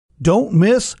Don't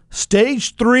miss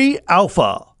Stage 3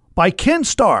 Alpha by Ken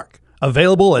Stark,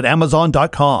 available at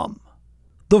Amazon.com.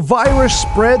 The virus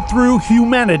spread through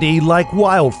humanity like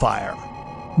wildfire.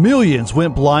 Millions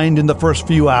went blind in the first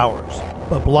few hours,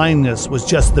 but blindness was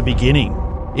just the beginning.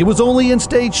 It was only in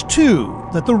Stage 2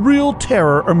 that the real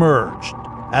terror emerged.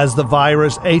 As the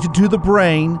virus ate into the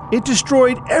brain, it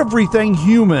destroyed everything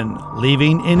human,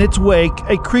 leaving in its wake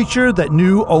a creature that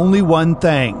knew only one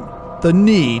thing: the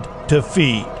need to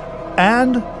feed.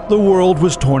 And the world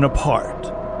was torn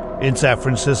apart. In San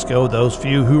Francisco, those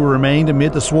few who remained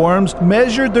amid the swarms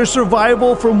measured their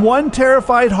survival from one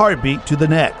terrified heartbeat to the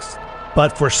next.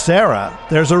 But for Sarah,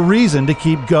 there's a reason to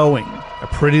keep going. A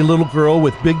pretty little girl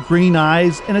with big green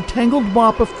eyes and a tangled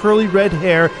mop of curly red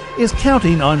hair is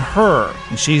counting on her,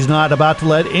 and she's not about to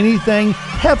let anything,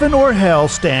 heaven or hell,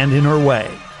 stand in her way.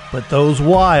 But those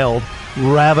wild,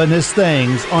 ravenous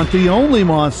things aren't the only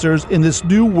monsters in this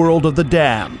new world of the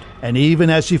damned. And even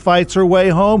as she fights her way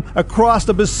home across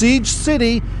the besieged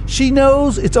city, she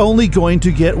knows it's only going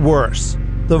to get worse.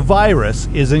 The virus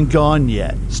isn't gone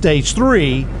yet. Stage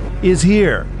 3 is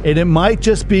here, and it might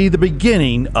just be the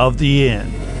beginning of the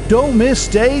end. Don't miss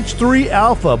Stage 3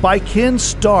 Alpha by Ken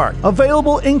Stark,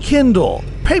 available in Kindle,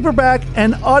 paperback,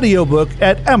 and audiobook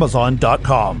at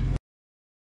Amazon.com.